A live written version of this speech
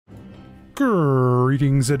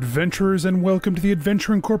Greetings, adventurers, and welcome to the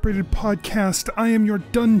Adventure Incorporated podcast. I am your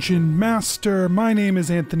dungeon master. My name is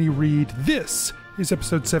Anthony Reed. This is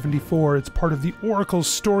episode 74. It's part of the Oracle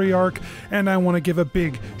story arc, and I want to give a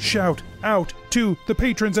big shout out to the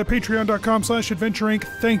patrons at patreon.com/adventureinc.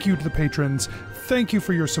 Thank you to the patrons. Thank you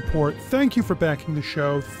for your support. Thank you for backing the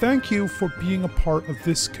show. Thank you for being a part of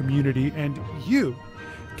this community, and you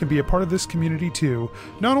can be a part of this community too,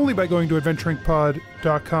 not only by going to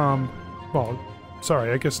adventureincpod.com. Well,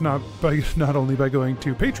 sorry, I guess not only by going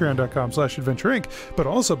to patreon.com/adventureinc, but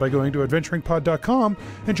also by going to adventureincpod.com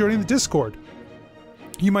and joining the Discord.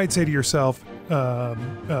 You might say to yourself,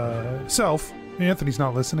 Anthony's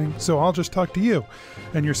not listening, so I'll just talk to you.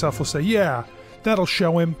 And yourself will say, yeah, that'll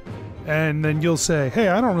show him. And then you'll say, hey,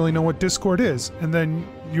 I don't really know what Discord is. And then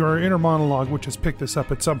your inner monologue, which has picked this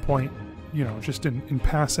up at some point, you know, just in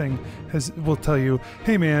passing, will tell you,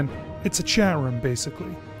 hey man, it's a chat room,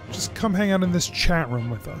 basically. Just come hang out in this chat room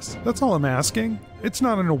with us. That's all I'm asking. It's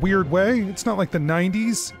not in a weird way. It's not like the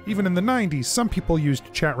 90s. Even in the 90s, some people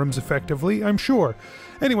used chat rooms effectively, I'm sure.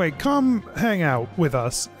 Anyway, come hang out with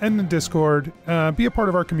us and in Discord. Be a part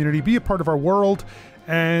of our community. Be a part of our world.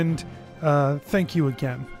 And thank you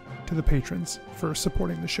again to the patrons for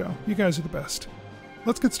supporting the show. You guys are the best.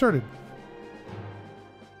 Let's get started.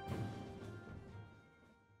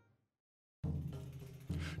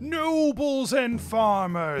 Nobles and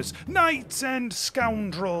farmers, knights and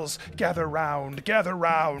scoundrels, gather round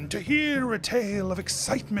to hear a tale of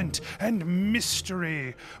excitement and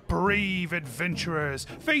mystery. Brave adventurers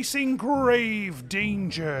facing grave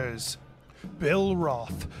dangers.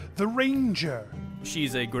 Belroth, the ranger.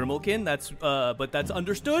 She's a Grimalkin, but that's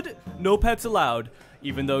understood. No pets allowed,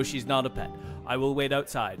 even though she's not a pet. I will wait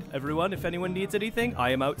outside. Everyone, if anyone needs anything, I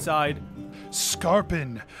am outside.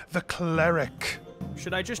 Skarpin, the cleric.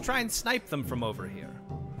 Should I just try and snipe them from over here?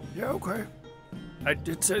 Yeah, okay. I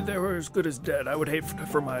did say they were as good as dead. I would hate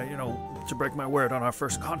for my, to break my word on our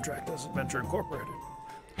first contract as Adventure Incorporated.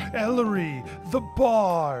 Ellori, the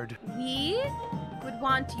bard. We would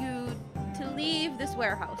want you to leave this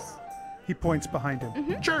warehouse. He points behind him.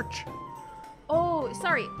 Mm-hmm. Church. Oh,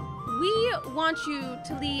 sorry. We want you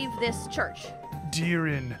to leave this church.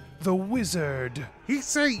 Deeran, the wizard. He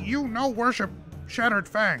say you no worship Shattered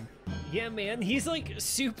Fang. Yeah, man, he's like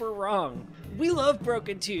super wrong. We love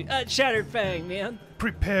Broken Tooth, Shattered Fang, man.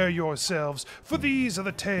 Prepare yourselves, for these are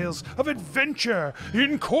the tales of Adventure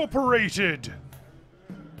Incorporated.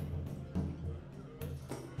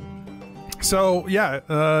 So,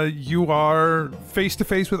 yeah, you are face to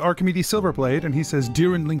face with Archimedes Silverblade, and he says,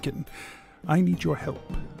 Deeran Lincoln, I need your help.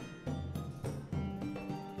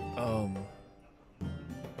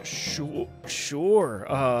 Sure.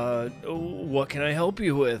 What can I help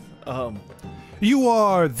you with? You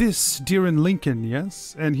are this Deeran Lincoln,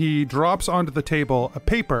 yes? And he drops onto the table a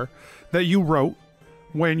paper that you wrote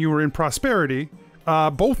when you were in Prosperity.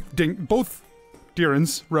 Both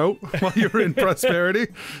Deerans wrote while you were in Prosperity.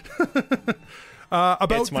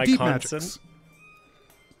 About it's my deep constant.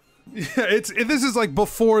 magics. Yeah, this is like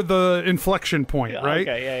before the inflection point, Yeah, right?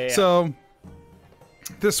 okay, yeah. So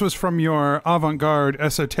this was from your avant-garde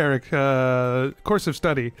esoteric course of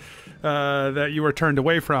study that you were turned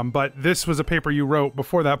away from, but this was a paper you wrote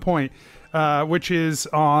before that point, which is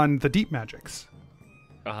on the deep magics.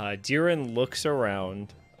 Deeran looks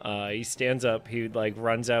around. He stands up. He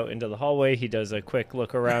runs out into the hallway. He does a quick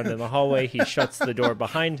look around in the hallway. He shuts the door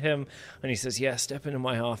behind him, and he says, "Yeah, step into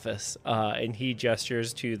my office." And he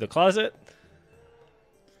gestures to the closet.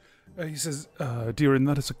 He says, Deeran,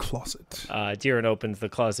 that is a closet. Deeran opens the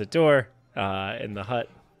closet door in the hut.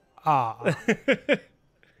 Ah.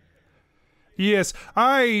 Yes,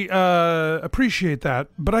 I appreciate that,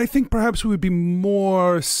 but I think perhaps we would be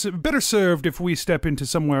better served if we step into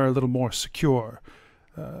somewhere a little more secure.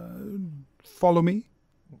 Follow me?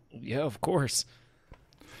 Yeah, of course.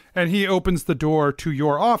 And he opens the door to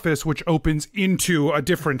your office, which opens into a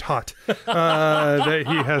different hut that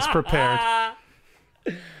he has prepared.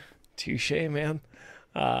 Touche, man.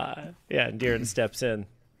 And Deeran steps in.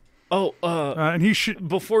 And he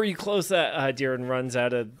before you close that, Deeran runs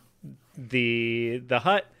out of the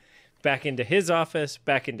hut, back into his office,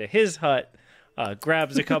 back into his hut,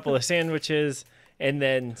 grabs a couple of sandwiches, and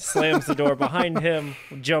then slams the door behind him,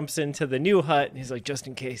 jumps into the new hut, and he's like, just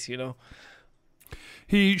in case,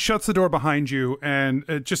 He shuts the door behind you, and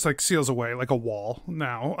it just seals away like a wall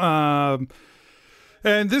now.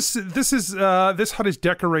 And this hut is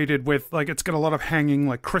decorated with it's got a lot of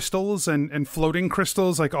hanging crystals and floating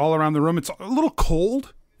crystals all around the room. It's a little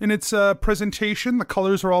cold in its presentation. The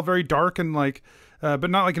colors are all very dark and but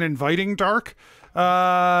not an inviting dark.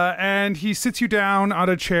 And he sits you down on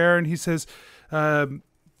a chair and he says,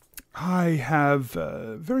 I have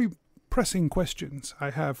very pressing questions I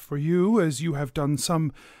have for you, as you have done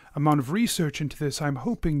some amount of research into this. I'm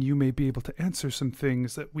hoping you may be able to answer some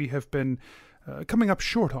things that we have been coming up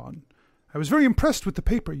short on. I was very impressed with the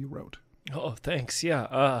paper you wrote. Oh, thanks.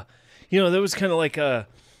 Yeah. That was kind of like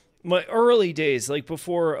my early days, like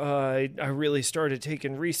before I really started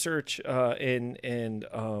taking research and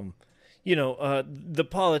the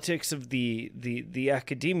politics of the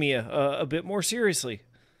academia a bit more seriously.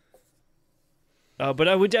 But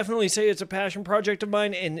I would definitely say it's a passion project of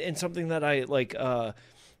mine and something that I like,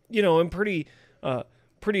 I'm pretty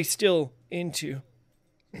still into.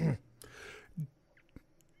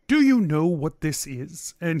 Do you know what this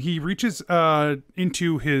is? And he reaches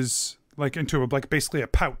into his, basically a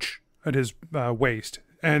pouch at his waist,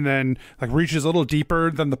 and then reaches a little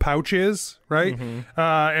deeper than the pouch is, right? Mm-hmm.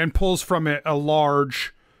 And pulls from it a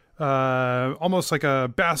large, almost like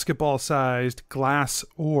a basketball-sized glass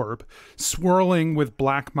orb, swirling with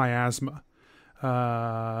black miasma.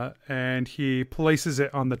 And he places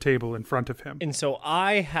it on the table in front of him. And so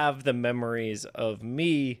I have the memories of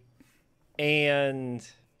me and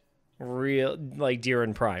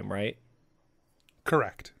Deeran Prime, right?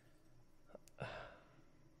 Correct.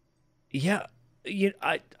 Yeah.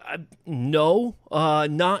 No,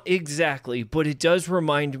 not exactly, but it does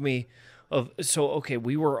remind me of,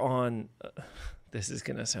 we were on, this is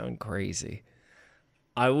going to sound crazy.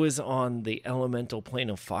 I was on the elemental plane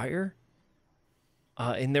of fire,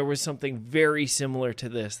 and there was something very similar to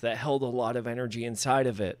this that held a lot of energy inside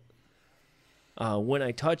of it. When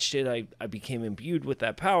I touched it, I became imbued with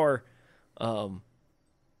that power, but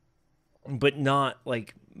not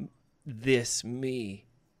like this me.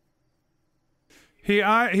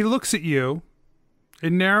 He looks at you,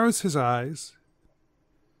 it narrows his eyes,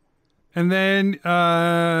 and then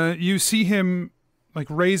you see him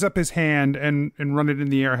raise up his hand and run it in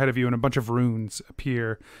the air ahead of you, and a bunch of runes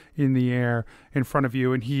appear in the air in front of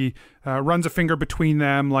you, and he runs a finger between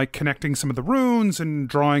them, connecting some of the runes and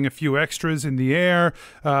drawing a few extras in the air.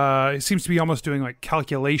 He seems to be almost doing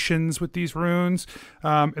calculations with these runes,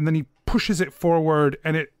 and then he pushes it forward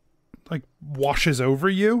and it washes over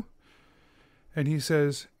you. And he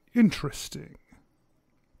says, interesting.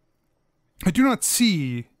 I do not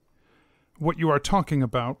see what you are talking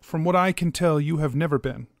about. From what I can tell, you have never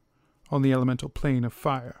been on the elemental plane of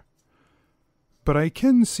fire. But I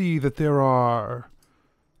can see that there are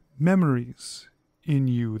memories in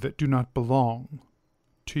you that do not belong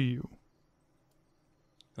to you.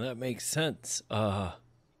 That makes sense.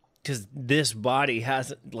 Because this body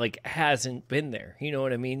hasn't been there. You know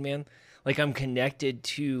what I mean, man? I'm connected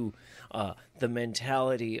to the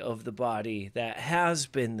mentality of the body that has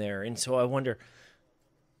been there. And so I wonder,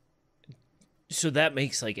 so that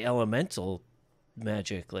makes elemental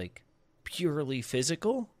magic purely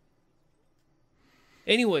physical?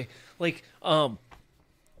 Anyway, Deeran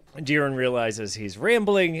realizes he's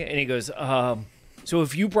rambling and he goes, so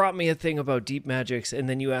if you brought me a thing about deep magics and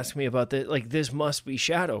then you asked me about this must be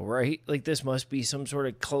shadow, right? This must be some sort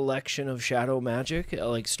of collection of shadow magic,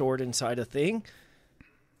 stored inside a thing.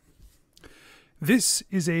 This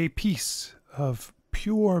is a piece of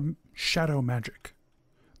pure shadow magic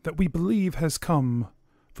that we believe has come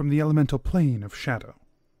from the elemental plane of shadow.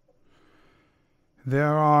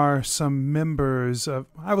 There are some members of,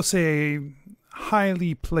 I will say, a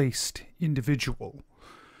highly placed individual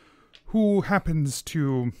who happens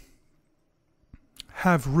to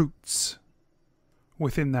have roots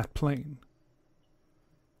within that plane.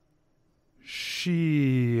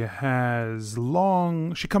 She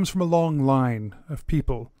comes from a long line of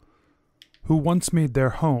people who once made their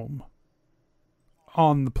home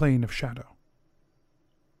on the plane of shadow.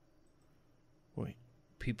 Wait,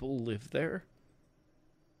 people live there?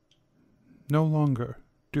 No longer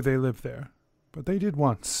do they live there, but they did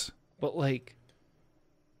once. But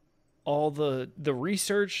all the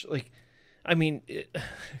research,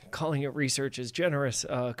 calling it research is generous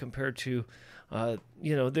compared to,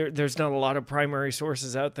 there's not a lot of primary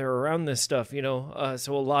sources out there around this stuff, so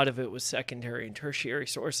a lot of it was secondary and tertiary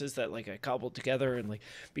sources that I cobbled together, and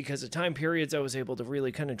because of time periods, I was able to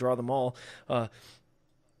really kind of draw them all.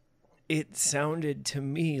 It sounded to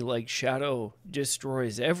me like shadow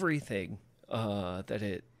destroys everything that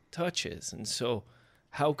it touches, and so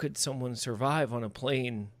how could someone survive on a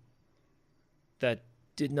plane that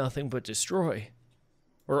did nothing but destroy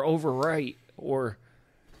or overwrite or...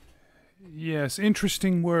 Yes,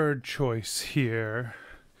 interesting word choice here.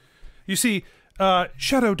 You see,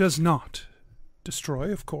 shadow does not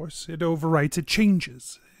destroy, of course. It overwrites, it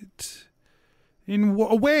changes. In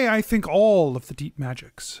a way, I think all of the deep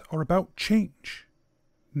magics are about change.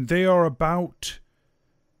 They are about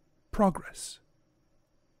progress.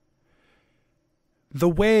 The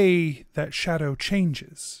way that shadow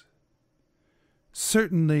changes,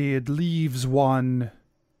 certainly it leaves one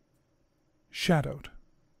shadowed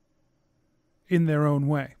in their own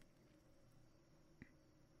way.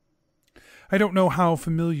 I don't know how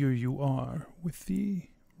familiar you are with the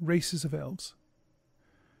races of elves,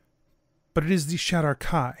 but it is the Shadar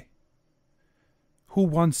Kai who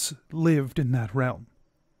once lived in that realm.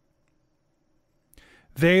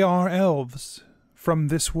 They are elves from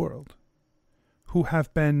this world who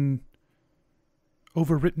have been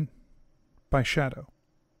overwritten by shadow.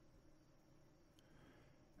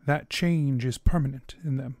 That change is permanent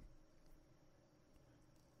in them.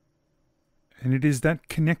 And it is that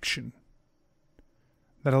connection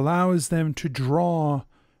that allows them to draw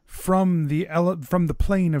from the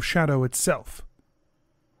plane of shadow itself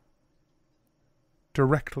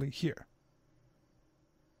directly here.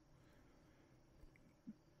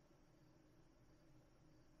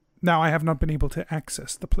 Now, I have not been able to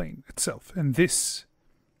access the plane itself, and this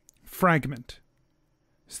fragment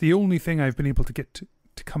is the only thing I've been able to get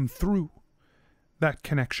to come through that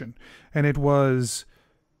connection, and it was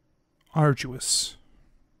arduous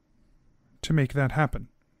to make that happen.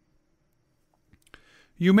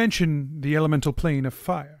 You mentioned the elemental plane of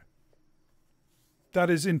fire.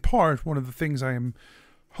 That is in part one of the things I am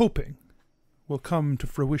hoping will come to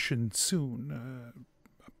fruition soon,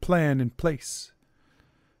 a plan in place.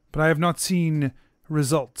 But I have not seen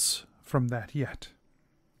results from that yet.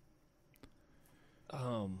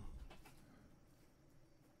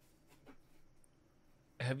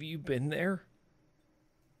 Have you been there?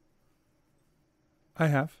 I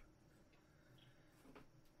have.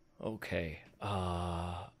 Okay.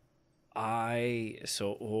 Oh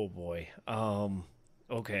boy.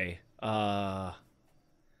 Okay. I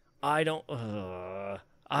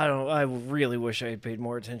really wish I had paid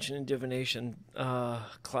more attention in divination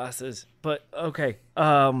classes. But okay.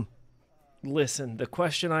 Listen, the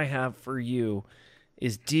question I have for you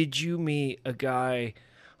is, did you meet a guy,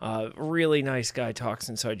 really nice guy, talks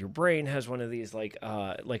inside your brain, has one of these like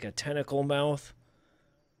a tentacle mouth?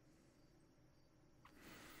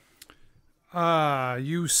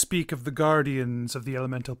 You speak of the guardians of the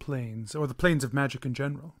elemental planes, or the planes of magic in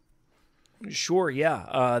general. Sure,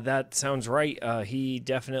 yeah. That sounds right. He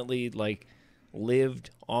definitely lived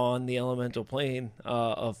on the elemental plane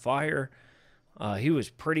of fire. He was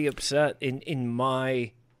pretty upset in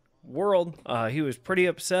my world. He was pretty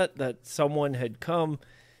upset that someone had come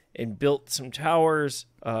and built some towers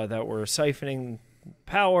that were siphoning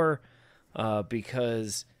power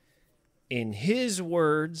because, in his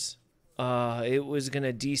words, it was going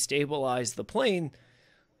to destabilize the plane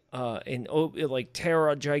and tear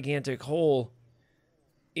a gigantic hole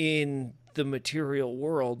in the material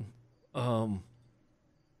world.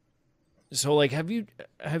 So have you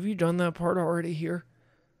done that part already here?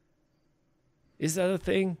 Is that a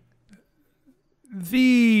thing?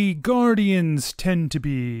 The guardians tend to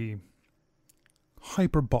be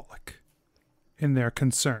hyperbolic in their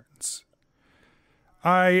concerns.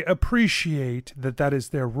 I appreciate that is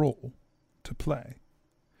their role to play.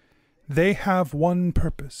 They have one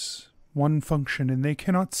purpose, one function, and they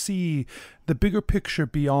cannot see the bigger picture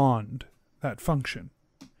beyond that function.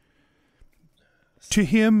 To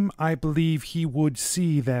him, I believe he would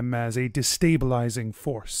see them as a destabilizing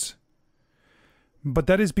force. But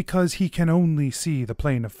that is because he can only see the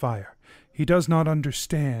plane of fire. He does not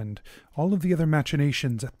understand all of the other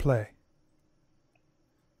machinations at play.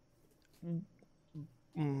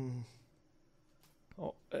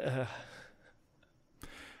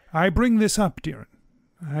 I bring this up, Deeran.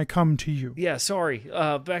 I come to you. Yeah, sorry.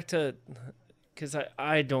 Back to... Because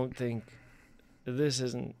I don't think... This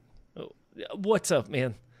isn't... What's up,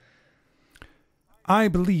 man? I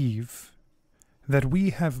believe that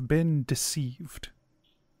we have been deceived.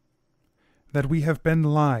 That we have been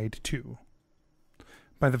lied to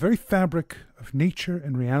by the very fabric of nature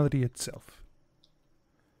and reality itself.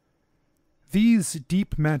 These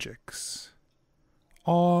deep magics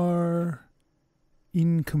are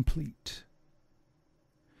incomplete.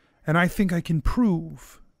 And I think I can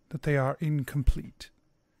prove that they are incomplete.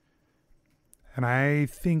 And I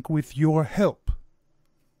think with your help,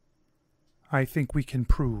 I think we can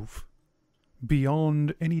prove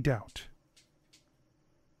beyond any doubt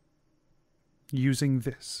using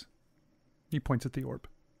this. He points at the orb.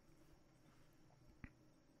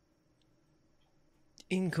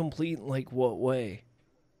 Incomplete, what way?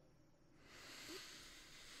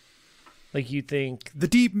 You think... The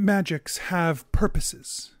deep magics have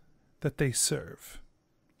purposes that they serve.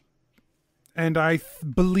 And I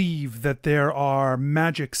believe that there are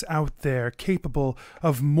magics out there capable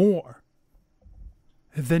of more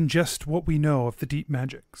than just what we know of the deep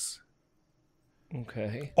magics.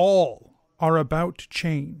 Okay. All are about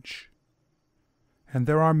change. And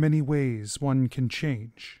there are many ways one can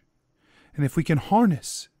change. And if we can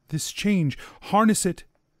harness this change, harness it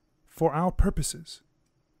for our purposes,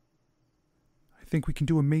 I think we can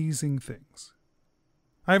do amazing things.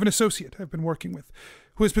 I have an associate I've been working with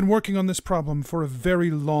who has been working on this problem for a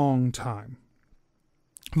very long time.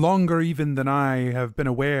 Longer even than I have been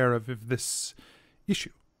aware of this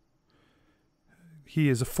issue. He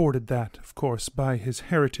is afforded that, of course, by his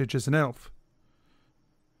heritage as an elf.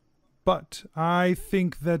 But I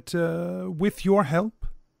think that with your help,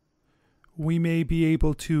 we may be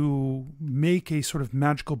able to make a sort of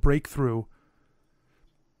magical breakthrough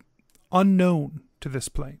unknown to this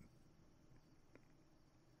plane.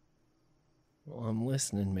 Well, I'm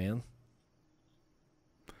listening, man.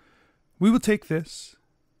 We will take this,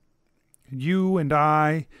 you and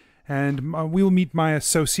I, and we will meet my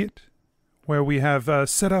associate, where we have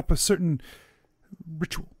set up a certain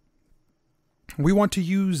ritual. We want to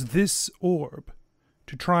use this orb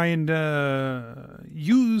to try and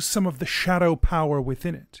use some of the shadow power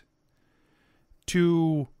within it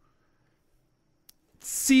to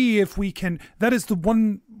see if we can... That is the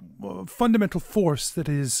one fundamental force that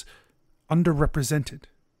is underrepresented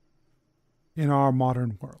in our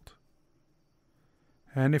modern world.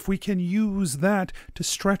 And if we can use that to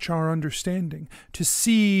stretch our understanding, to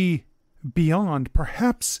see beyond,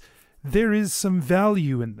 perhaps there is some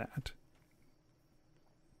value in that.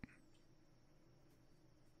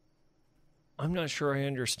 I'm not sure I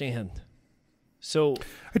understand. So...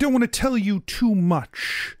 I don't want to tell you too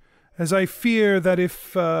much, as I fear that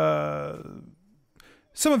if...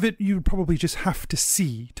 some of it you probably just have to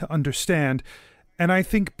see to understand. And I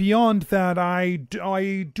think beyond that, I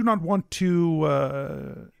do not want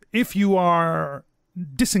to... if you are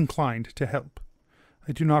disinclined to help,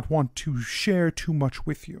 I do not want to share too much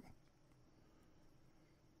with you.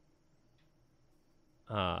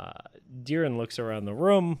 Deeran looks around the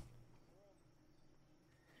room,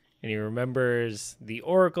 and he remembers the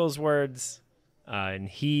oracle's words, and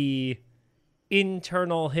he,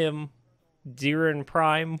 internal him, Deeran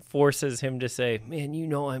Prime, forces him to say, "Man, you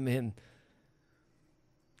know I'm in."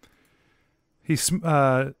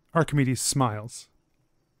 Archimedes smiles.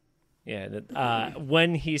 Yeah,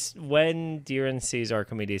 when Deeran sees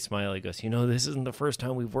Archimedes smile, he goes, "You know, this isn't the first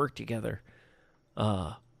time we've worked together.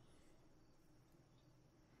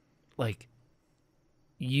 Like,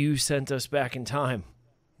 you sent us back in time,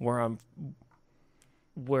 where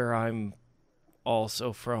I'm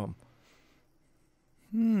also from."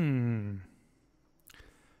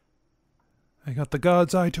 I got the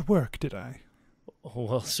god's eye to work, did I?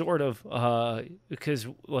 Well, sort of, because,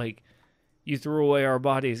 like, you threw away our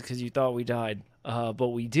bodies because you thought we died, but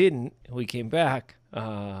we didn't. We came back,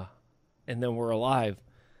 and then we're alive.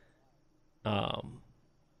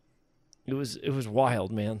 It was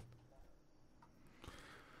wild, man.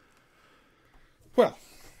 Well,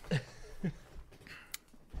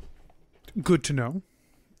 good to know.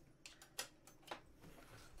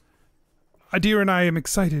 Deeran, I am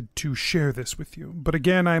excited to share this with you, but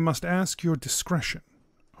again, I must ask your discretion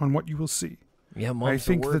on what you will see. Yeah, I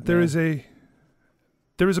think that there is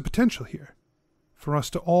a potential here for us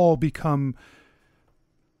to all become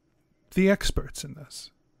the experts in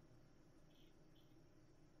this.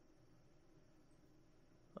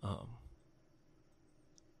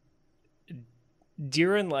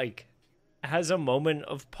 Deeran, like, has a moment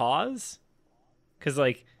of pause, because,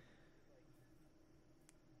 like,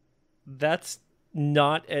 that's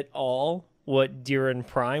not at all what Deeran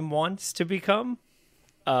Prime wants to become,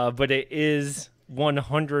 but it is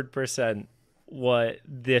 100% what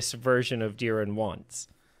this version of Deeran wants.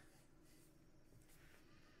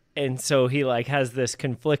 And so he, like, has this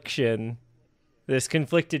conflicted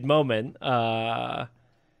moment.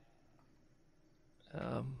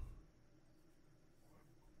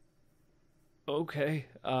 Okay.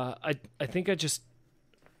 I think I just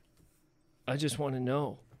want to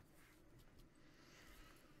know.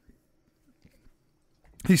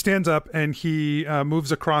 He stands up and he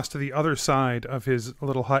moves across to the other side of his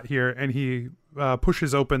little hut here, and he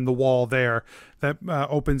pushes open the wall there that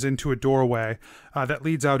opens into a doorway that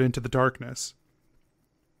leads out into the darkness.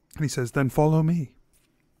 And he says, "Then follow me."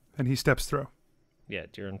 And he steps through. Yeah,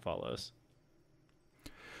 Deeran follows.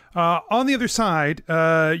 On the other side,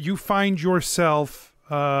 you find yourself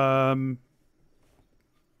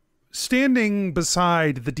standing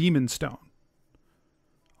beside the Demon Stone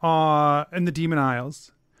in the Demon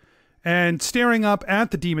Isles, And staring up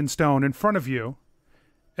at the Demon Stone in front of you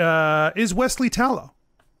is Wesley Tallow.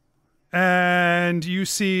 And you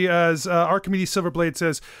see as Archimedes Silverblade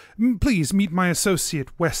says, "Please meet my associate,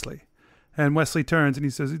 Wesley." And Wesley turns and he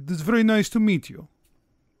says, "It's very nice to meet you.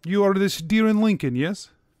 You are this Deeran Lincoln, yes?"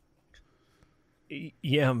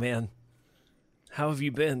 Yeah, man. How have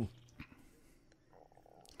you been?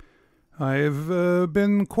 I have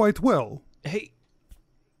been quite well. Hey,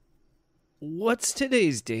 what's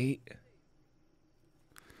today's date?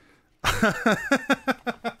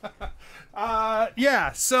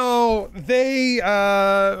 Yeah, so they,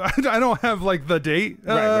 I don't have like the date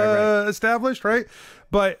Right. established, right?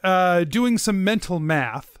 But doing some mental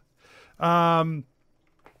math,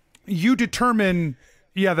 you determine,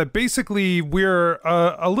 that basically we're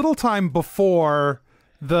a little time before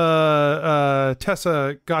the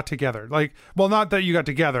Tessa got together. Like, well, not that you got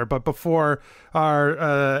together, but before our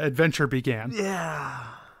adventure began. Yeah.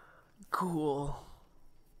 Cool.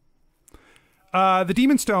 The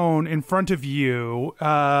Demon Stone in front of you,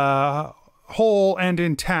 whole and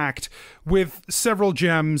intact, with several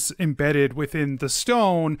gems embedded within the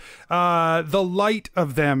stone. The light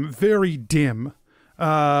of them very dim,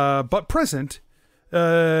 but present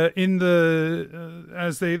in the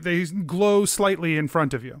as they glow slightly in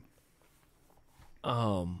front of you.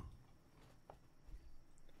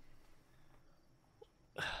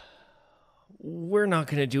 We're not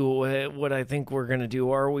gonna do what I think we're gonna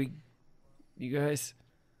do, are we? You guys?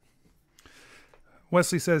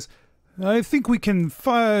 Wesley says, "I think we can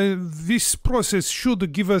this process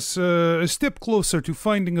should give us a step closer to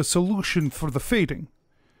finding a solution for the fading.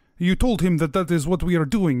 You told him that is what we are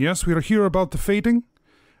doing, yes? We are here about the fading?"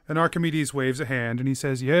 And Archimedes waves a hand and he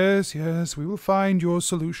says, yes, we will find your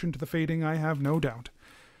solution to the fading, I have no doubt.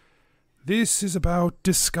 This is about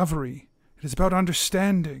discovery. It is about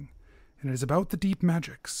understanding. And it is about the deep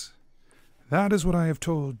magics. That is what I have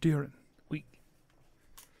told Deeran.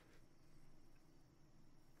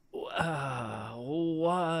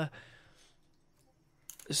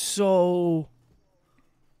 So,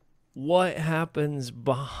 what happens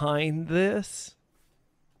behind this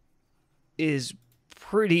is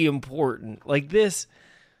pretty important. Like this,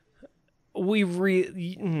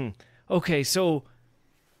 okay, so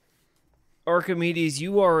Archimedes,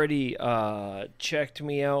 you already checked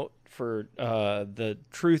me out for the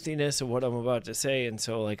truthiness of what I'm about to say, and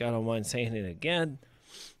so like I don't mind saying it again.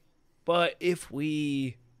 But if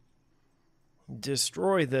we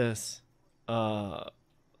destroy this,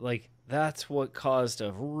 like that's what caused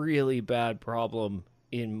a really bad problem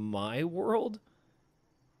in my world.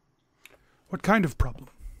 What kind of problem?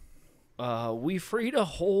 We freed a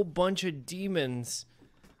whole bunch of demons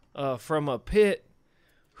from a pit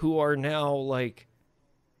who are now like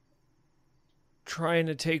trying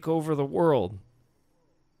to take over the world.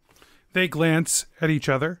 They glance at each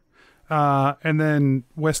other, and then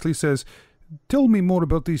Wesley says, "Tell me more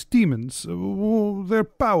about these demons. Their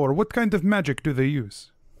power. What kind of magic do they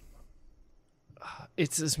use?"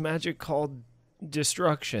 It's this magic called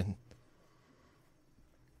destruction.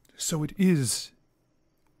 So it is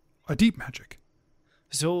a deep magic.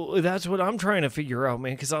 So that's what I'm trying to figure out,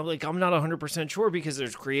 man, because I'm not 100% sure, because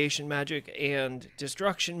there's creation magic and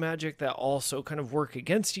destruction magic that also kind of work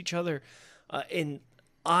against each other, and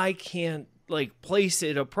I can't like place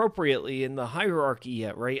it appropriately in the hierarchy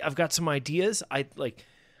yet, right? I've got some ideas. I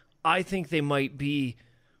think they might be,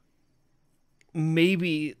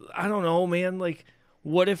 maybe, I don't know, man, like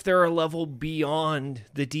what if they're a level beyond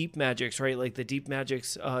the deep magics, right? Like the deep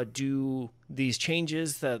magics do these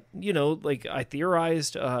changes that, you know, like I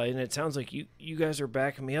theorized, and it sounds like you guys are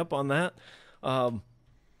backing me up on that.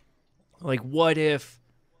 Like what if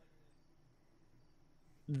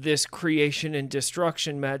this creation and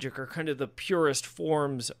destruction magic are kind of the purest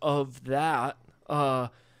forms of that,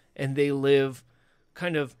 and they live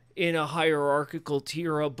kind of in a hierarchical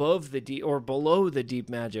tier above the deep or below the deep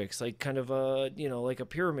magics, like kind of a, you know, like a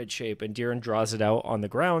pyramid shape. And Deeran draws it out on the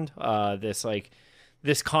ground.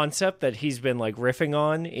 This concept that he's been like riffing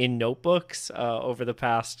on in notebooks over the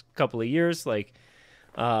past couple of years. Like,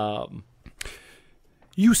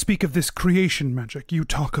 you speak of this creation magic. You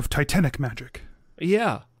talk of titanic magic.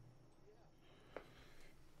 Yeah.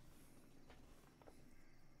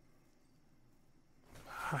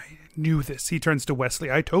 I knew this. He turns to Wesley.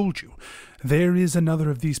 I told you. There is another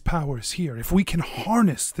of these powers here. If we can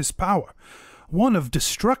harness this power, one of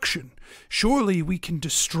destruction, surely we can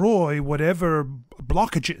destroy whatever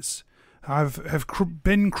blockages have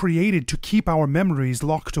been created to keep our memories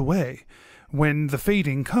locked away when the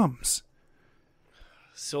fading comes.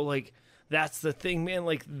 So, like, that's the thing, man.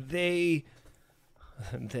 Like, the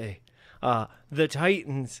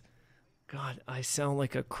Titans, God, I sound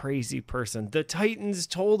like a crazy person. The Titans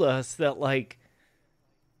told us that, like...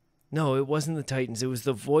 No, it wasn't the Titans. It was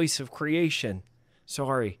the voice of creation.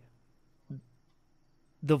 Sorry.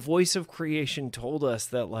 The voice of creation told us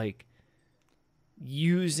that, like,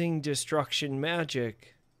 using destruction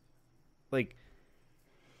magic, like,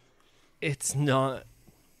 it's not...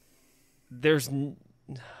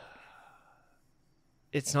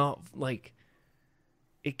 It's not, like...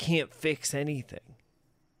 It can't fix anything.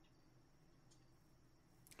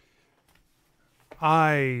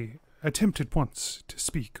 I attempted once to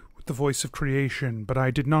speak with the voice of creation, but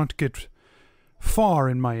I did not get far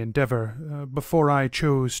in my endeavor before I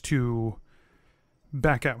chose to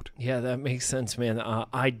back out. Yeah, that makes sense, man.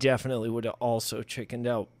 I definitely would have also chickened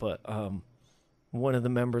out, but one of the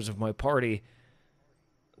members of my party,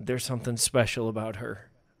 there's something special about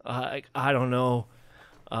her. I don't know.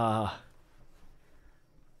 I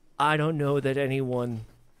don't know that anyone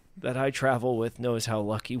that I travel with knows how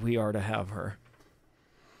lucky we are to have her.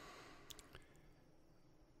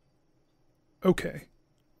 Okay.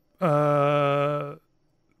 The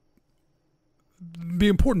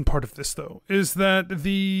important part of this, though, is that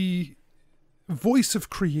the voice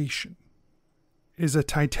of creation is a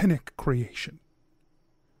titanic creation.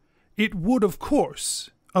 It would, of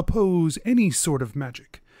course, oppose any sort of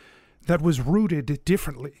magic that was rooted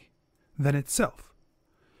differently than itself.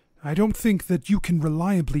 I don't think that you can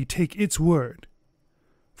reliably take its word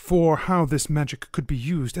for how this magic could be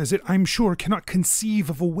used, as it, I'm sure, cannot conceive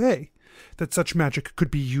of a way that such magic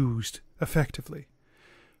could be used effectively.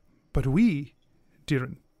 But we,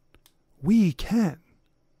 Deeran, we can.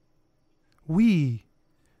 We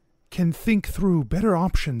can think through better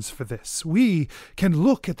options for this. We can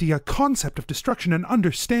look at the concept of destruction and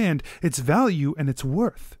understand its value and its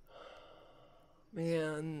worth.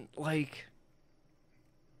 Man, like,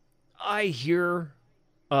 I hear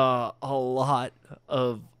a lot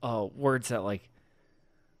of words that, like,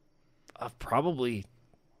 probably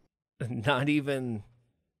not even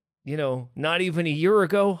a year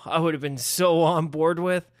ago I would have been so on board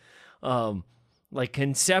with. Like,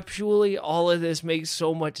 conceptually, all of this makes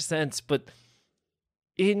so much sense, but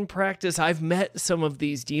in practice, I've met some of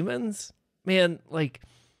these demons. Man, like,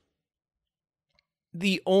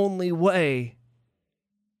 the only way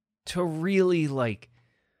to really, like,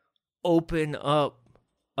 open up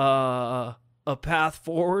a path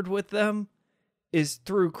forward with them is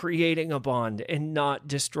through creating a bond and not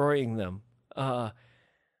destroying them.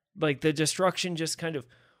 Like, the destruction just kind of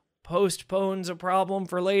postpones a problem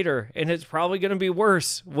for later, and it's probably going to be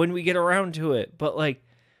worse when we get around to it. But, like,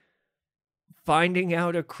 finding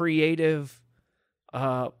out a creative,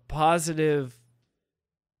 positive,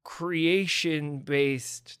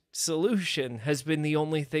 creation-based solution has been the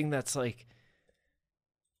only thing that's, like,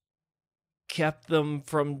 kept them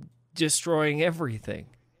from destroying everything.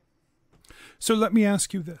 So let me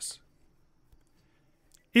ask you this.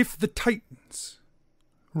 If the Titans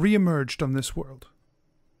reemerged on this world,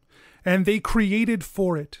 and they created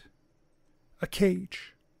for it a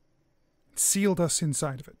cage, sealed us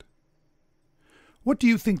inside of it, what do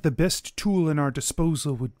you think the best tool in our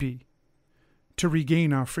disposal would be to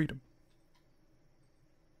regain our freedom?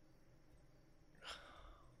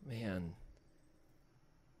 Man.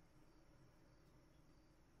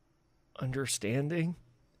 Understanding?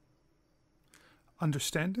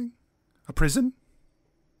 Understanding? A prison?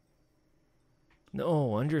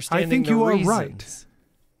 No, understanding. I think the you are reasons. right.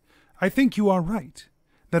 I think you are right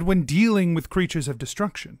that when dealing with creatures of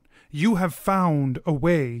destruction, you have found a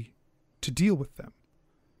way to deal with them.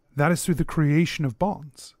 That is through the creation of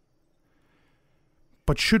bonds.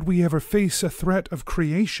 But should we ever face a threat of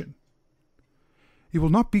creation, it will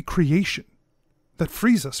not be creation that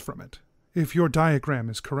frees us from it, if your diagram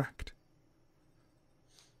is correct.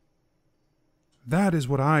 That is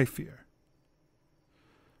what I fear.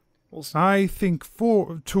 I think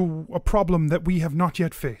to a problem that we have not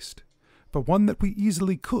yet faced, but one that we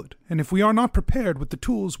easily could, and if we are not prepared with the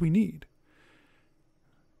tools we need.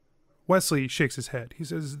 Wesley shakes his head. He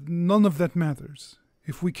says, none of that matters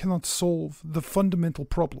if we cannot solve the fundamental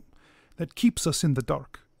problem that keeps us in the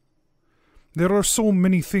dark. There are so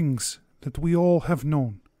many things that we all have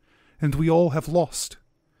known, and we all have lost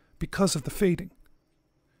because of the fading.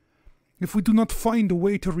 If we do not find a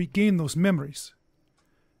way to regain those memories,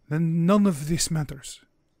 then none of this matters.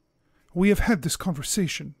 We have had this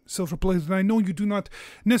conversation, Silverblade, and I know you do not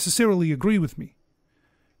necessarily agree with me,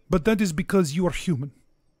 but that is because you are human,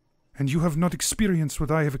 and you have not experienced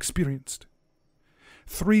what I have experienced.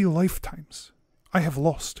 3 lifetimes I have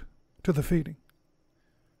lost to the fading.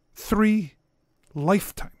 3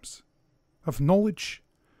 lifetimes of knowledge,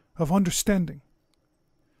 of understanding.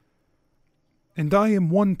 And I am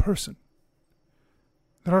one person.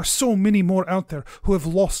 There are so many more out there who have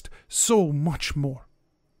lost so much more.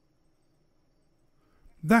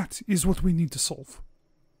 That is what we need to solve.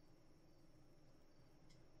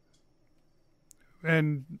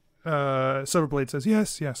 And Silverblade says,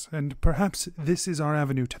 yes, and perhaps this is our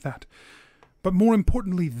avenue to that. But more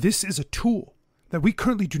importantly, this is a tool that we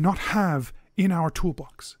currently do not have in our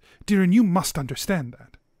toolbox. Deeran, you must understand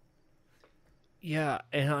that. Yeah,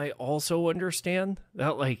 and I also understand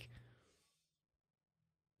that, like,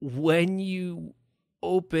 when you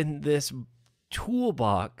open this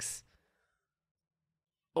toolbox,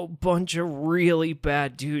 a bunch of really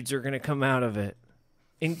bad dudes are going to come out of it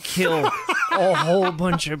and kill a whole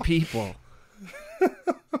bunch of people.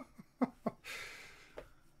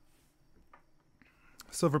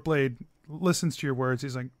 Silverblade listens to your words.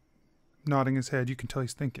 He's like nodding his head. You can tell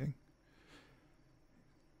he's thinking.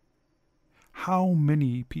 How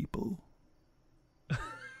many people?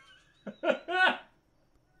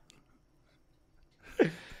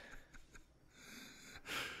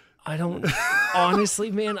 I don't,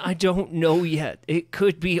 honestly, man, I don't know yet. It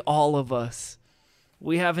could be all of us.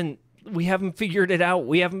 We haven't figured it out.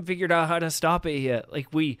 We haven't figured out how to stop it yet. Like,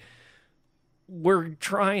 we're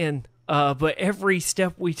trying, but every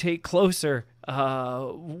step we take closer,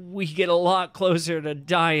 we get a lot closer to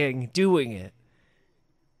dying doing it.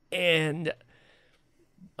 And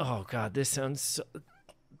oh God, this sounds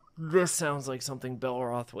like something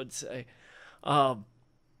Belroth would say.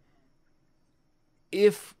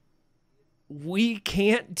 If we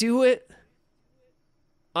can't do it,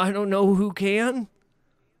 I don't know who can.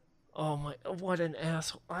 Oh my, what an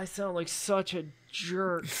asshole. I sound like such a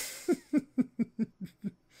jerk.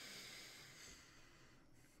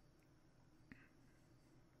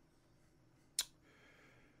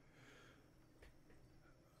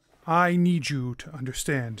 I need you to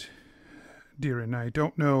understand, Deeran. I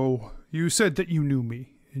don't know. You said that you knew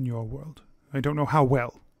me in your world. I don't know how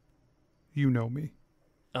well you know me.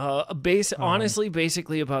 Honestly,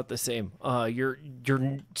 basically about the same. You're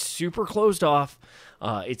super closed off.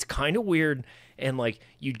 It's kind of weird, and like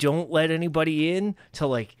you don't let anybody in to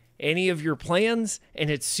like any of your plans, and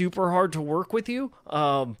it's super hard to work with you.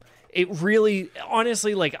 It really,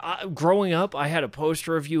 honestly, like growing up, I had a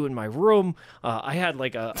poster of you in my room. I had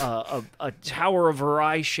like a Tower of Her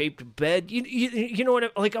Eye shaped bed. You know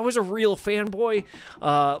what? Like I was a real fanboy.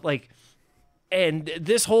 And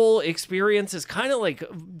this whole experience is kind of like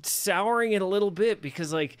souring it a little bit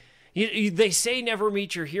because like they say never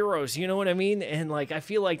meet your heroes. You know what I mean? And like I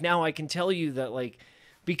feel like now I can tell you that like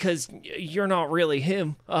because you're not really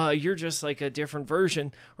him. You're just like a different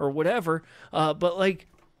version or whatever. But like.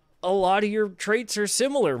 A lot of your traits are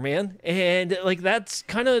similar, man. And like that's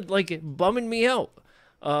kind of like bumming me out.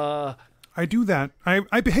 I do that.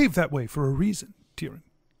 I behave that way for a reason, Deeran.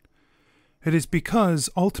 It is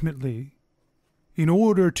because ultimately, in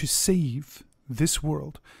order to save this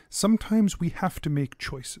world, sometimes we have to make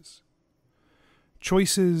choices.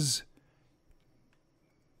 Choices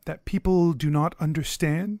that people do not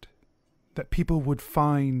understand, that people would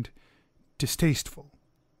find distasteful.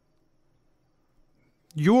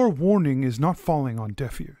 Your warning is not falling on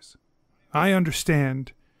deaf ears. I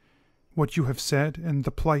understand what you have said and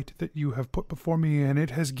the plight that you have put before me, and it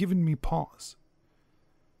has given me pause.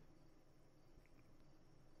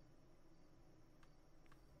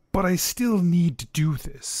 But I still need to do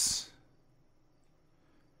this.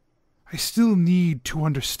 I still need to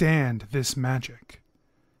understand this magic.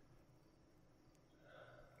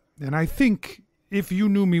 And I think if you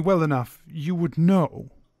knew me well enough, you would know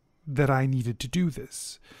that I needed to do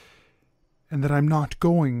this, and that I'm not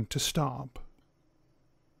going to stop.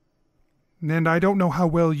 And I don't know how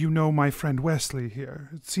well you know my friend Wesley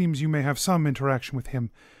here. It seems you may have some interaction with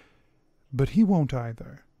him, but he won't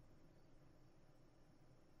either.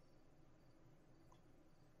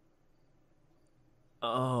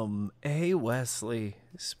 Hey Wesley,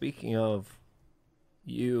 speaking of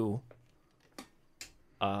you,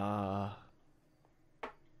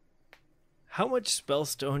 how much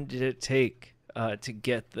spellstone did it take to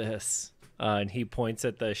get this? And he points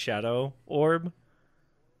at the shadow orb.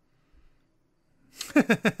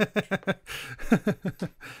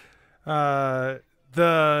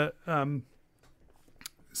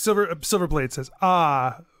 Silverblade says,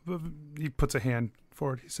 he puts a hand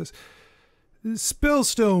forward. He says,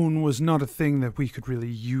 spellstone was not a thing that we could really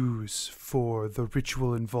use for the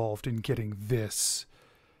ritual involved in getting this.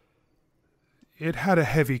 It had a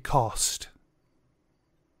heavy cost.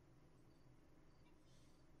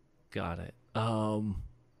 Got it.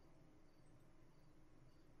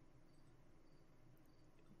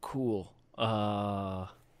 Cool.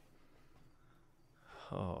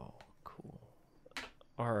 Oh, cool.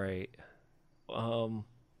 All right.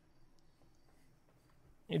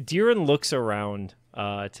 Deeran looks around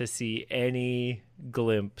to see any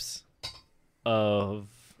glimpse of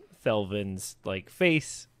Thelvin's like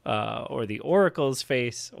face, or the Oracle's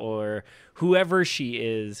face, or whoever she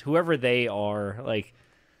is, whoever they are, like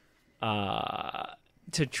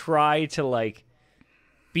to try to like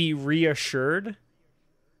be reassured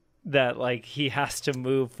that like he has to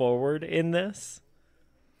move forward in this.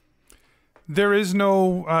 There is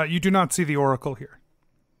no, you do not see the Oracle here.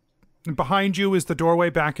 And behind you is the doorway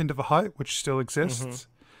back into the hut, which still exists.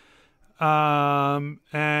 And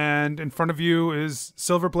in front of you is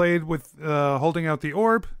Silverblade with holding out the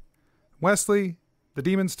orb, Wesley, the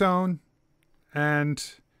Demon Stone, and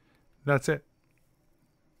that's it.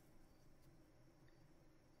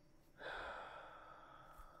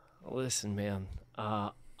 Listen, man,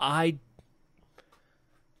 I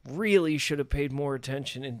really should have paid more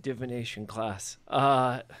attention in divination class.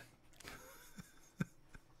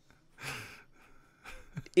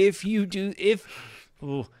 If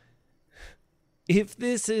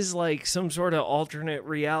this is like some sort of alternate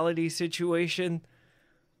reality situation,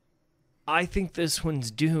 I think this one's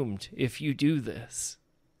doomed if you do this.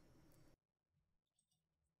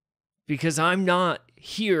 Because I'm not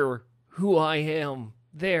here who I am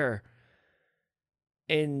there.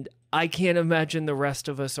 And I can't imagine the rest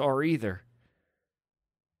of us are either.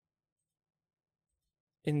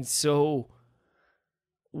 And so,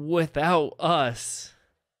 without us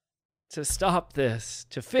to stop this,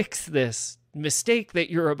 to fix this mistake that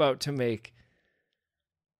you're about to make,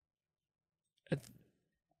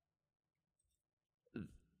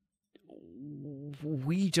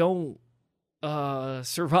 we don't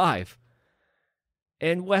survive.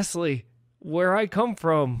 And Wesley, where I come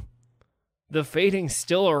from, the fading's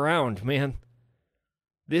still around, man.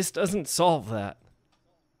 This doesn't solve that.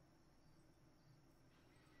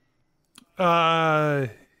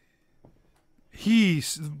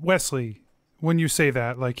 Wesley, when you say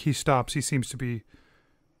that, like, he stops, he seems to be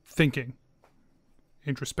thinking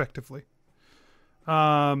introspectively.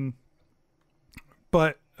 But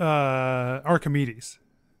Archimedes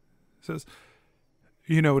says,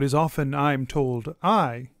 you know, it is often I'm told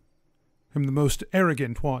I am the most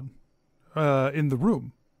arrogant one in the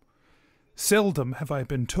room. Seldom have I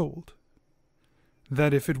been told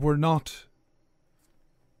that if it were not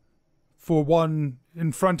for one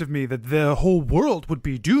in front of me, that the whole world would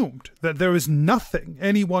be doomed, that there is nothing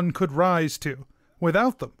anyone could rise to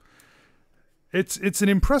without them. It's an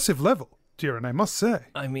impressive level, Deeran, I must say.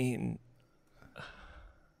 I mean,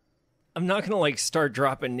 I'm not going to like start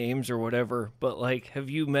dropping names or whatever, but like, have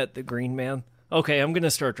you met the Green Man? Okay, I'm going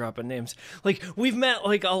to start dropping names. Like, we've met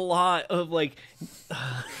like a lot of like,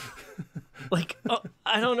 I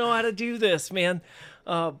don't know how to do this, man.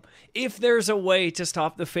 If there's a way to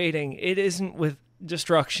stop the fading, it isn't with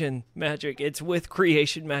destruction magic. It's with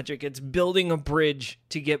creation magic. It's building a bridge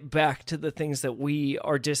to get back to the things that we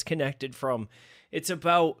are disconnected from. It's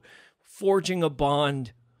about forging a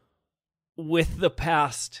bond with the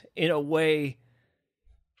past in a way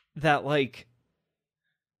that like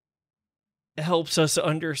helps us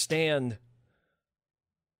understand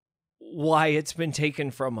why it's been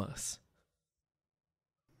taken from us.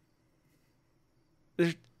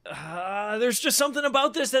 There's just something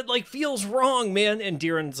about this that like feels wrong, man. And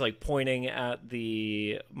Deeran's like pointing at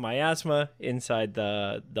the miasma inside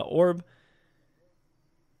the orb.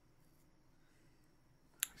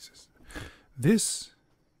 He says, This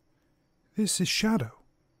is shadow.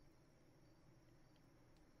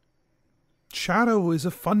 Shadow is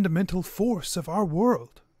a fundamental force of our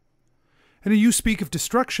world. And you speak of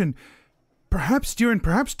destruction. Perhaps, Deeran,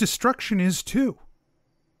 perhaps destruction is too.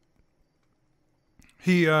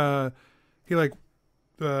 He pulls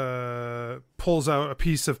out a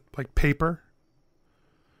piece of like paper,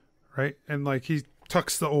 right? And like he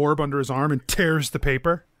tucks the orb under his arm and tears the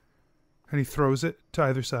paper, and he throws it to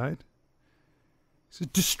either side. So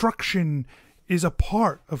destruction is a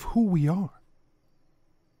part of who we are.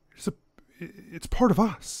 It's part of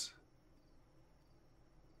us.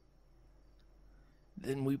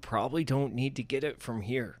 Then we probably don't need to get it from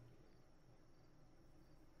here.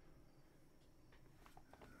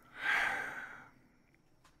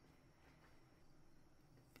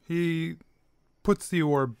 He puts the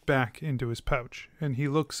orb back into his pouch, and he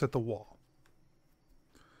looks at the wall.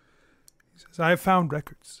 He says, I have found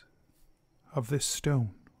records of this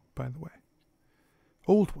stone, by the way.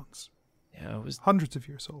 Old ones. Yeah, it was hundreds of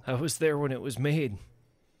years old. I was there when it was made.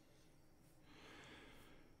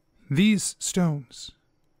 These stones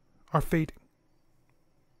are fading.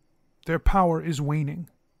 Their power is waning.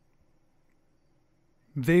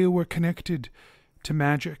 They were connected to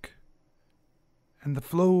magic, and the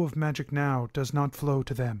flow of magic now does not flow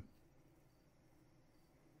to them.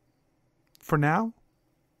 For now,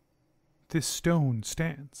 this stone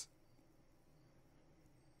stands.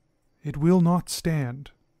 It will not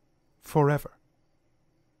stand forever.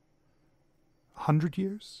 100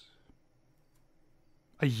 years?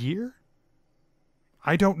 A year?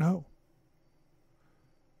 I don't know.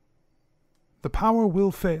 The power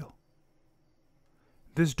will fail.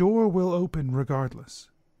 This door will open regardless.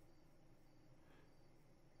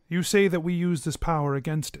 You say that we use this power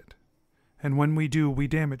against it, and when we do, we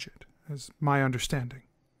damage it, is my understanding.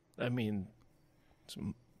 I mean,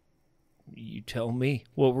 you tell me.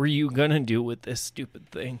 What were you gonna do with this stupid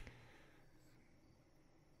thing?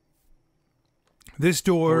 This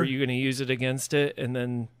door... Or were you gonna use it against it and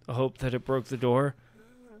then hope that it broke the door?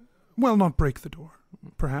 Well, not break the door,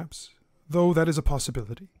 perhaps, though that is a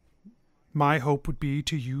possibility. My hope would be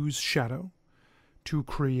to use shadow to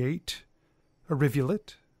create a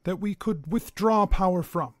rivulet that we could withdraw power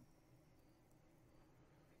from.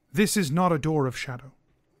 This is not a door of shadow.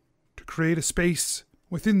 To create a space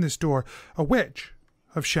within this door, a wedge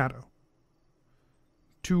of shadow,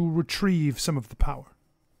 to retrieve some of the power.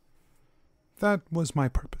 That was my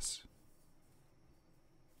purpose.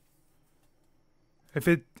 If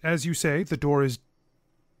it, as you say, the door is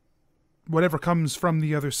whatever comes from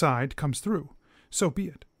the other side comes through, so be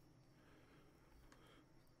it.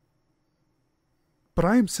 But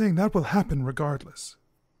I am saying that will happen regardless.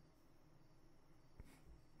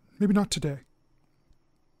 Maybe not today.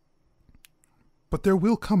 But there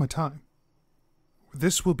will come a time.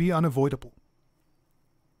 This will be unavoidable.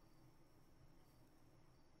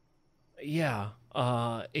 Yeah,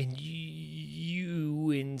 and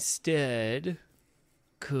you instead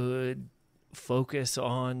could focus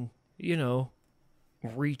on,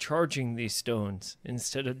 recharging these stones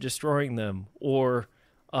instead of destroying them, or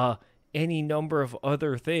any number of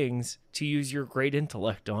other things to use your great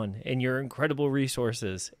intellect on, and your incredible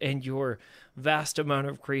resources, and your vast amount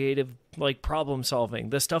of creative, problem solving,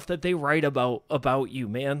 the stuff that they write about you,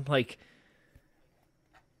 man.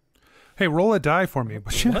 Hey, roll a die for me.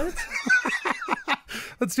 What?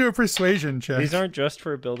 Let's do a persuasion check. These aren't just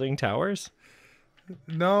for building towers?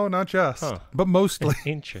 No, not just, but mostly.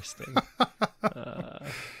 Interesting.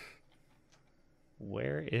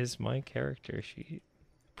 Where is my character sheet?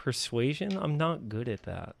 Persuasion? I'm not good at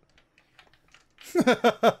that.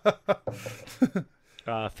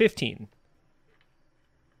 15.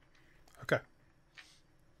 Okay.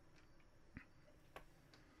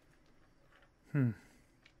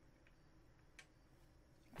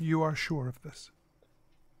 You are sure of this?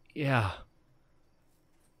 Yeah.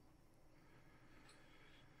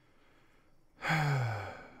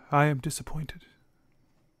 I am disappointed.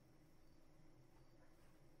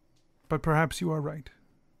 But perhaps you are right.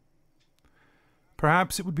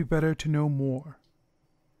 Perhaps it would be better to know more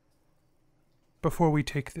before we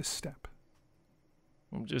take this step.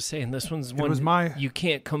 I'm just saying this one's you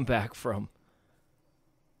can't come back from.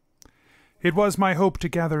 It was my hope to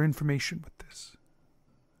gather information with this.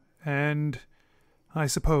 And I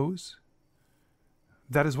suppose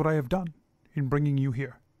that is what I have done in bringing you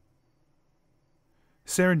here.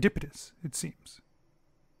 Serendipitous, it seems.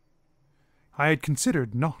 I had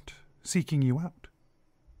considered not seeking you out.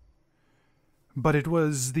 But it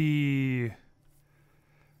was I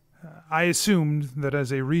assumed that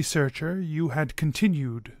as a researcher, you had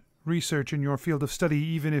continued research in your field of study,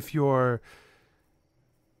 even if your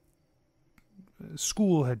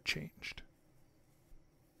school had changed.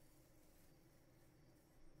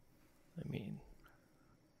 I mean,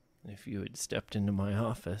 if you had stepped into my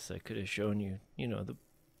office, I could have shown you, the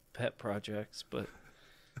pet projects, but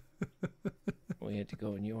we had to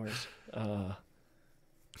go in yours.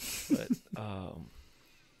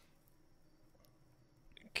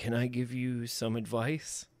 Can I give you some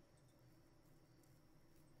advice?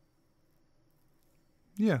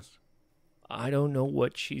 Yes. I don't know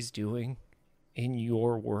what she's doing in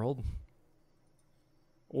your world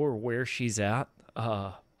or where she's at,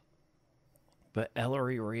 but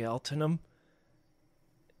Ellery Rialtonum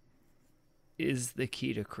is the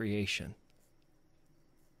key to creation.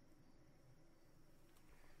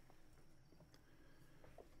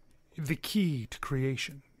 The key to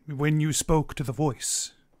creation. When you spoke to the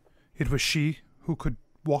voice, it was she who could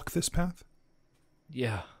walk this path?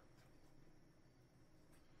 Yeah.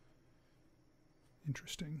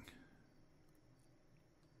 Interesting.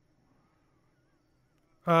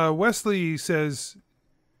 Wesley says,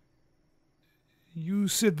 you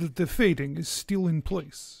said that the fading is still in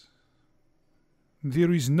place.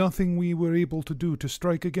 There is nothing we were able to do to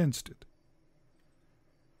strike against it.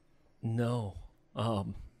 No.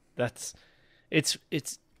 That's it's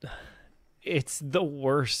the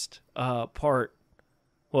worst part.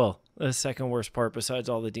 Well, the second worst part besides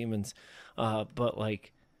all the demons. But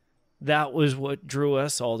like that was what drew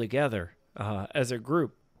us all together as a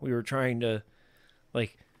group. We were trying to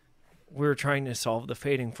solve the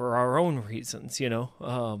fading for our own reasons, you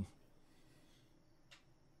know.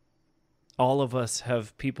 All of us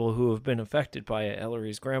have people who have been affected by it.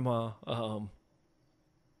 Ellori's grandma, God,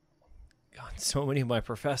 so many of my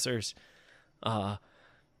professors,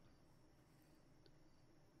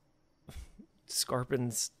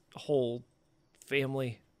 Skarpin's whole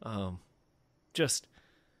family, just,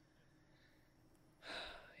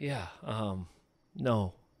 yeah,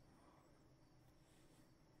 no.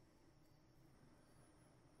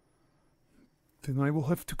 Then I will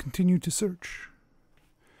have to continue to search.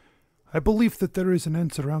 I believe that there is an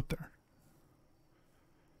answer out there.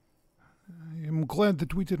 I am glad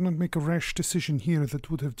that we did not make a rash decision here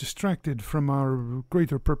that would have distracted from our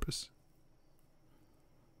greater purpose.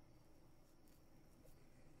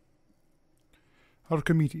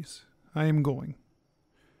 Archimedes, I am going.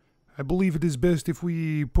 I believe it is best if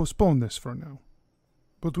we postpone this for now.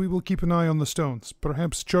 But we will keep an eye on the stones.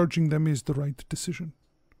 Perhaps charging them is the right decision,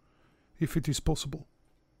 if it is possible.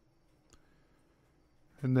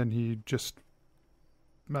 And then he just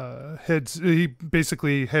he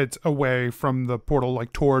basically heads away from the portal,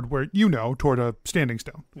 like toward a standing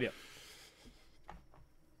stone. Yeah.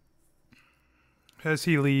 As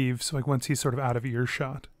he leaves, like once he's sort of out of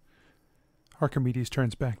earshot, Archimedes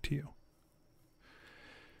turns back to you.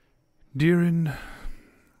 Deeran,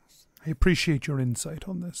 I appreciate your insight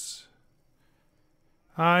on this.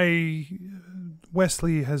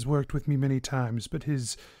 Wesley has worked with me many times, but he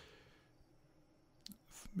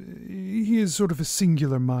is sort of a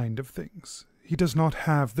singular mind of things. He does not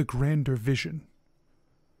have the grander vision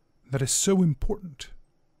that is so important.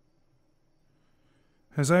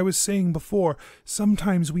 As I was saying before,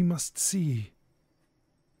 sometimes we must see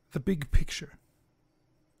the big picture.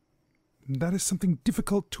 And that is something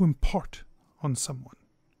difficult to impart on someone.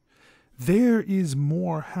 There is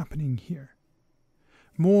more happening here.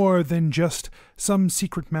 More than just some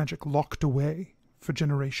secret magic locked away for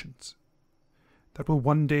generations that will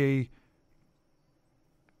one day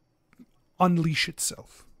unleash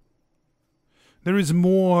itself. There is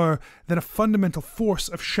more than a fundamental force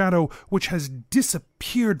of shadow which has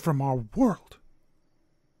disappeared from our world.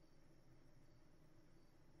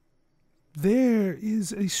 There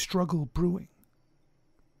is a struggle brewing.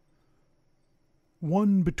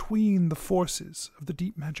 One between the forces of the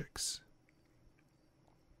deep magics.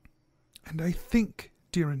 And I think,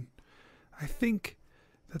 Deeran,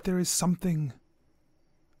 that there is something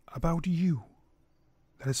about you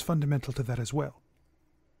that is fundamental to that as well.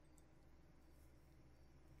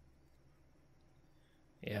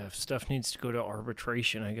 Yeah, if stuff needs to go to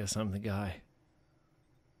arbitration, I guess I'm the guy.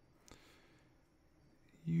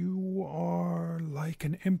 You are like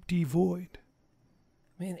an empty void.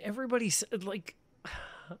 Man, everybody said, like...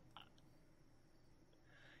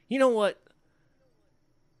 You know what?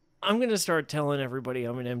 I'm going to start telling everybody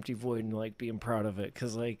I'm an empty void and, like, being proud of it.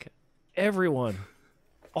 Because, like, everyone...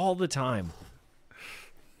 all the time.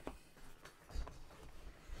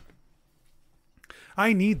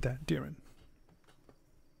 I need that, Deeran.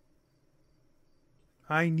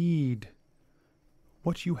 I need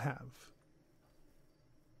what you have.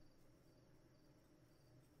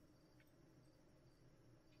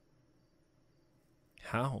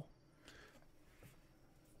 How?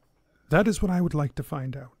 That is what I would like to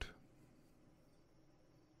find out.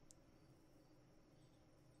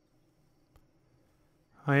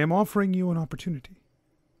 I am offering you an opportunity.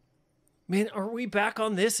 Man, are we back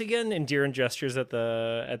on this again? And Deeran gestures at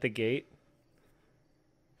the gate.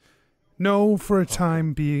 No, for the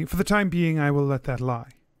time being, I will let that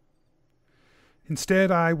lie.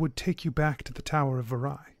 Instead, I would take you back to the Tower of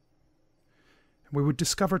Varai. And we would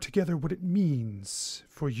discover together what it means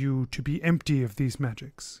for you to be empty of these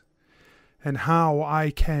magics. And how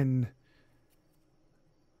I can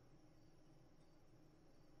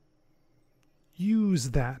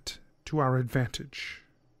use that to our advantage,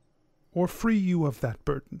 or free you of that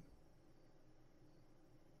burden.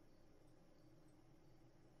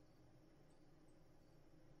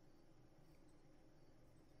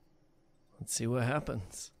 Let's see what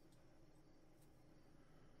happens.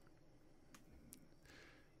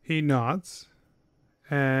 He nods,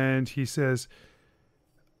 and he says,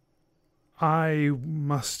 I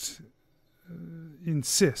must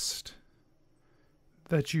insist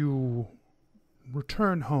that you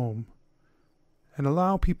return home and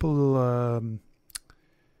allow people...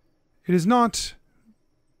 it is not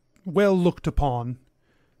well looked upon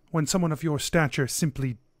when someone of your stature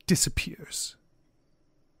simply disappears.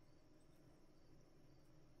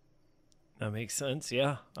 That makes sense,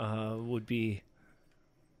 yeah. Would be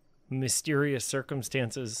mysterious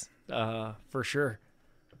circumstances, for sure.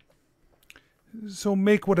 So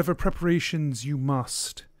make whatever preparations you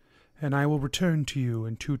must, and I will return to you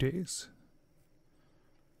in 2 days.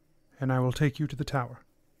 And I will take you to the tower.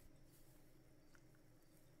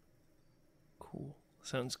 Cool.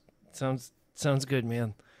 Sounds good,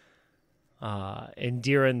 man. And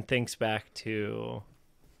Deeran thinks back to,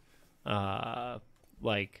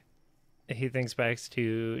 he thinks back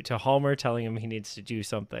to Halmer telling him he needs to do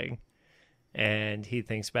something. And he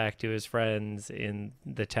thinks back to his friends in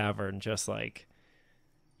the tavern, just like,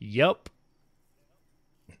 yup.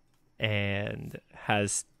 And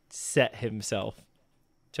has set himself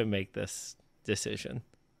to make this decision.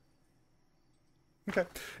 Okay.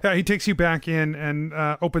 Yeah, he takes you back in and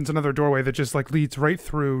opens another doorway that just like leads right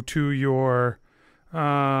through to your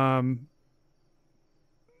back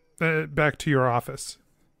to your office.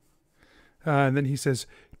 And then he says,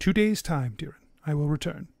 2 days' time, Deeran, I will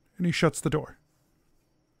return. And he shuts the door.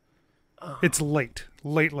 It's late.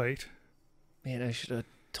 Late. Man, I should have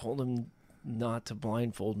told him not to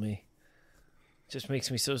blindfold me. Just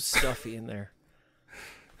makes me so stuffy in there.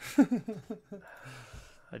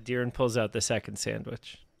 Deeran pulls out the second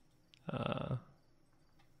sandwich.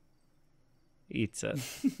 Eats it.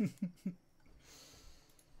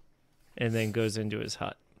 And then goes into his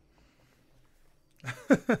hut.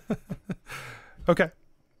 Okay.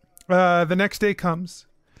 The next day comes.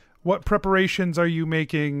 What preparations are you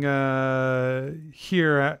making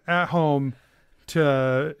here at home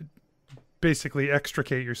to basically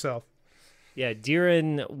extricate yourself? Yeah,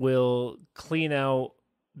 Deeran will clean out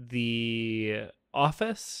the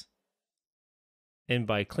office. And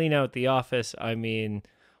by clean out the office, I mean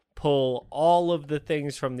pull all of the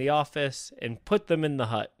things from the office and put them in the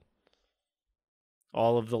hut.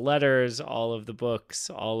 All of the letters, all of the books,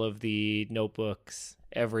 all of the notebooks,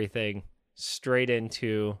 everything straight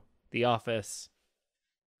into the office,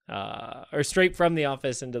 or straight from the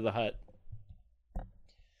office into the hut.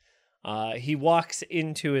 He walks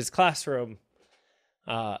into his classroom.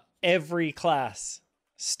 Every class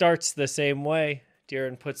starts the same way.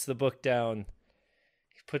 Deeran puts the book down.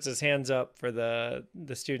 He puts his hands up for the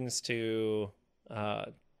students to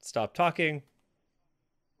stop talking.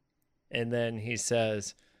 And then he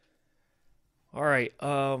says, all right,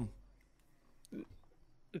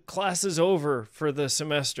 class is over for the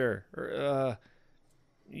semester.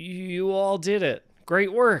 You all did it.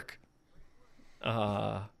 Great work.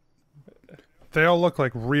 They all look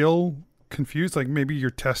like real confused, like maybe you're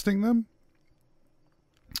testing them.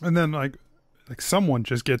 And then like someone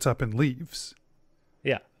just gets up and leaves.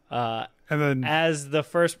 Yeah. And then as the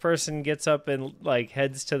first person gets up and like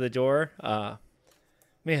heads to the door,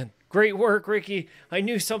 man, great work, Ricky. I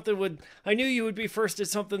knew you would be first at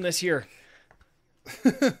something this year.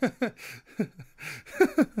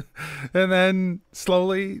 And then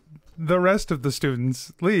slowly the rest of the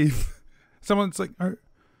students leave. Someone's like,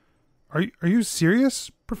 Are you serious,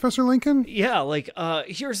 Professor Lincoln? Yeah, like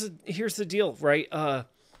here's the deal, right?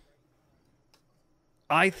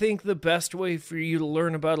 I think the best way for you to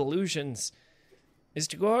learn about illusions is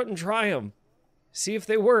to go out and try them. See if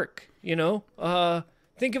they work, you know?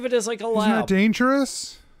 Think of it as like a lab. Isn't that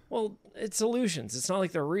dangerous? Well, it's illusions. It's not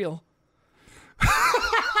like they're real.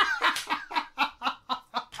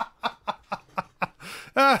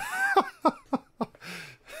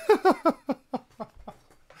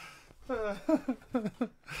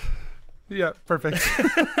 Yeah, perfect.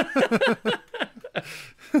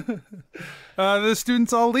 The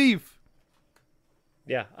students all leave.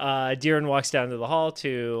 Yeah, Deeran walks down to the hall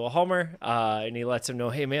to Halmer, and he lets him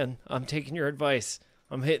know, hey, man, I'm taking your advice.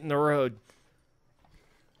 I'm hitting the road.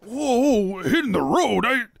 Whoa, hitting the road?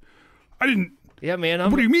 I didn't... Yeah, man.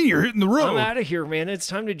 What do you mean you're hitting the road? I'm out of here, man. It's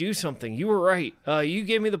time to do something. You were right. You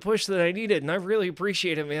gave me the push that I needed, and I really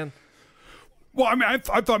appreciate it, man. Well, I mean,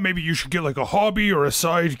 I thought maybe you should get like a hobby or a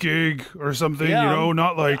side gig or something, you know,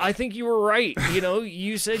 not like... I think you were right. You know,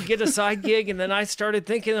 you said get a side gig, and then I started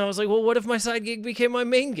thinking, I was like, well, what if my side gig became my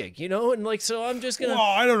main gig, you know? And like, so I'm just gonna... Well,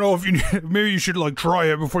 I don't know if you... Maybe you should like try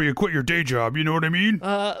it before you quit your day job, you know what I mean?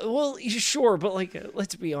 Well, sure, but like,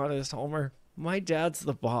 let's be honest, Halmer. My dad's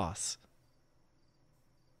the boss.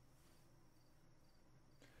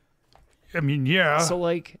 I mean, yeah. So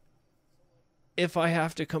like, if I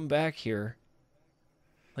have to come back here...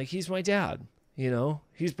 Like, he's my dad, you know?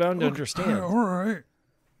 He's bound to understand. All right.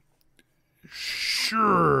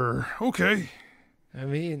 Sure. Okay. I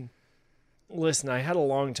mean, listen, I had a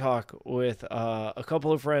long talk with a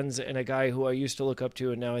couple of friends and a guy who I used to look up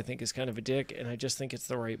to and now I think is kind of a dick, and I just think it's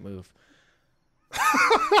the right move.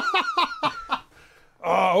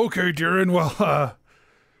 Okay, Deeran. Well,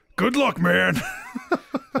 good luck, man.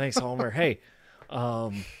 Thanks, Homer. Hey,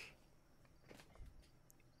 I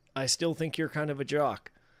still think you're kind of a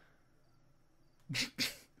jock.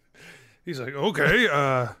 He's like,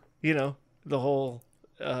 okay, You know, the whole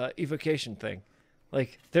evocation thing.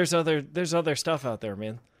 Like, there's other stuff out there,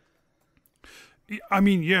 man. I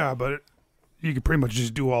mean, yeah, but you could pretty much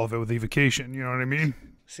just do all of it with evocation, you know what I mean?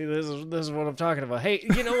 See, this is what I'm talking about. Hey,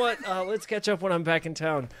 you know what? Let's catch up when I'm back in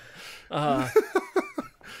town.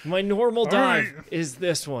 My normal dive is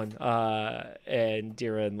this one. And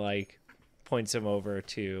Deeran, like, points him over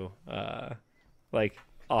to, like,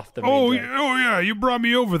 off the main deck. Oh, yeah, you brought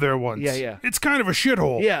me over there once. Yeah. It's kind of a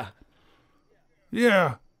shithole. Yeah.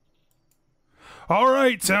 Yeah. All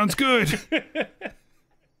right, sounds good.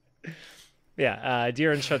 Yeah,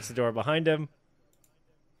 Deeran shuts the door behind him.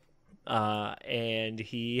 And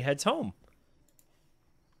he heads home.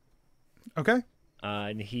 Okay.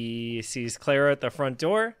 And he sees Clara at the front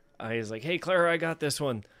door. He's like, "Hey, Clara, I got this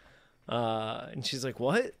one." And she's like,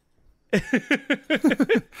 "What?"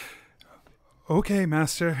 Okay,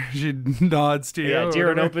 master. She nods to you. Yeah,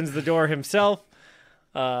 Deeran opens the door himself.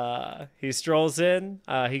 He strolls in.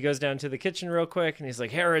 He goes down to the kitchen real quick, and he's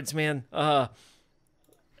like, "Harrods, man,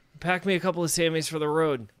 pack me a couple of Sammys for the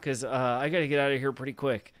road, because I got to get out of here pretty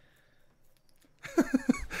quick."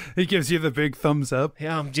 He gives you the big thumbs up.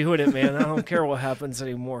 Yeah, I'm doing it, man. I don't care what happens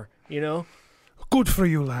anymore, you know? Good for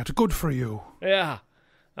you, lad. Good for you. Yeah.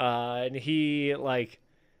 And he, like,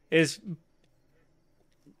 he's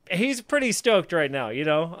pretty stoked right now, you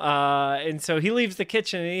know? And so he leaves the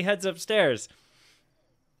kitchen and he heads upstairs.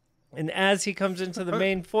 And as he comes into the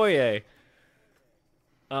main foyer,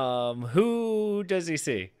 who does he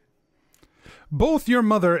see? Both your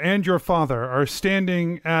mother and your father are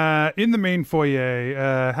standing in the main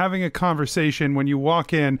foyer having a conversation. When you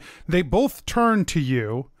walk in, they both turn to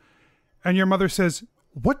you, and your mother says,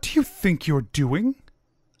 "What do you think you're doing?"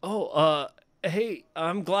 Oh, hey,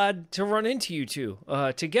 I'm glad to run into you two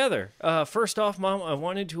together. First off, Mom, I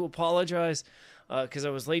wanted to apologize because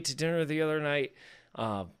I was late to dinner the other night.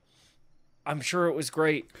 I'm sure it was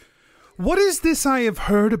great. What is this I have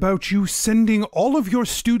heard about you sending all of your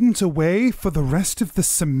students away for the rest of the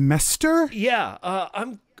semester? Yeah,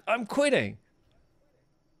 I'm quitting.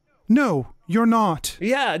 No, you're not.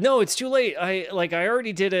 Yeah, no, it's too late. I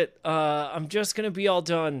already did it. I'm just gonna be all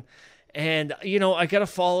done, and you know, I gotta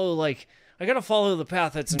follow the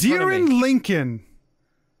path that's in front of me. Deeran Lincoln,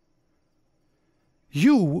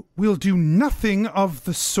 you will do nothing of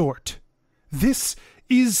the sort. This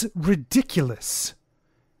is ridiculous.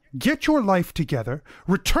 Get your life together,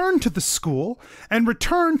 return to the school, and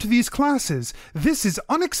return to these classes. This is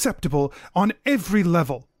unacceptable on every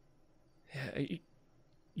level.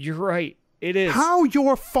 You're right. It is. How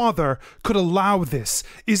your father could allow this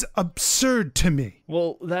is absurd to me.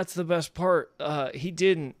 Well, that's the best part. He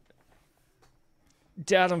didn't.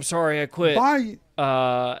 Dad, I'm sorry, I quit. Why?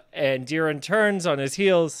 And Deeran turns on his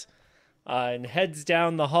heels and heads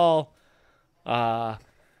down the hall.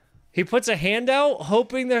 He puts a hand out,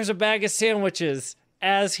 hoping there's a bag of sandwiches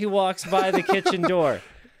as he walks by the kitchen door.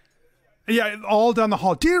 Yeah, all down the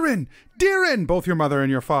hall. Deeran! Deeran! Both your mother and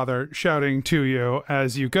your father shouting to you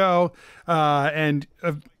as you go. And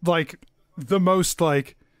like the most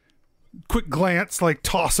like quick glance, like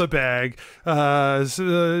toss a bag so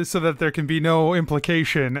that there can be no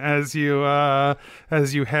implication as you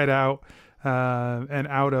head out and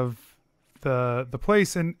out of the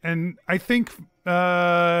place. And I think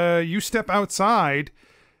you step outside.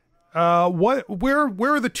 Where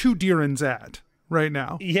are the two Deerans at right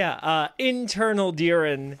now? Yeah, internal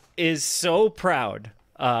Deeran is so proud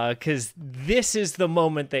because this is the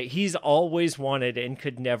moment that he's always wanted and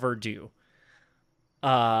could never do.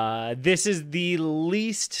 This is the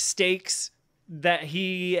least stakes that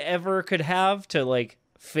he ever could have to like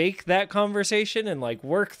fake that conversation and like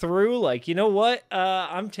work through like, you know what?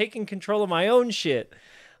 I'm taking control of my own shit.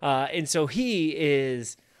 And so he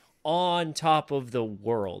is on top of the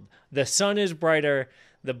world. The sun is brighter.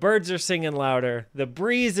 The birds are singing louder. The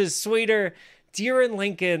breeze is sweeter. Deeran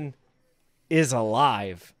Lincoln is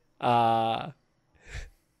alive.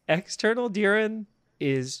 External Deeran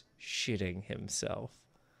is shitting himself.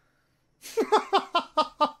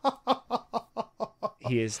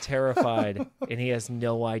 He is terrified, and he has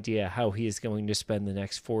no idea how he is going to spend the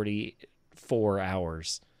next 44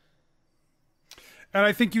 hours. And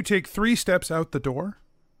I think you take 3 steps out the door,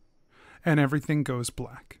 and everything goes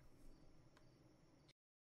black.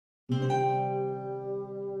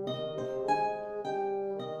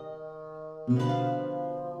 Hey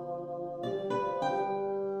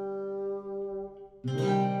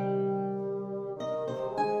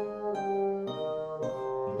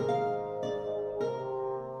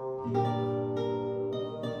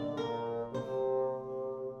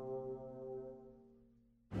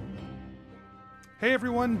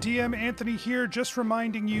everyone, DM Anthony here, just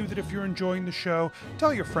reminding you that if you're enjoying the show,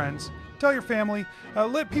 tell your friends, tell your family,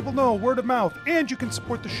 let people know, word of mouth, and you can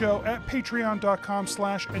support the show at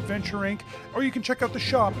patreon.com/adventureinc, or you can check out the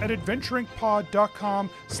shop at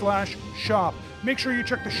adventureincpod.com/shop. Make sure you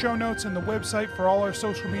check the show notes and the website for all our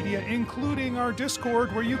social media, including our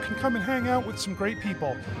Discord, where you can come and hang out with some great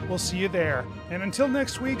people. We'll see you there. And until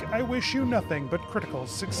next week, I wish you nothing but critical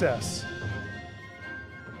success.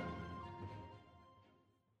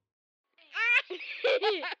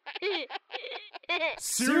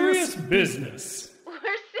 Serious business.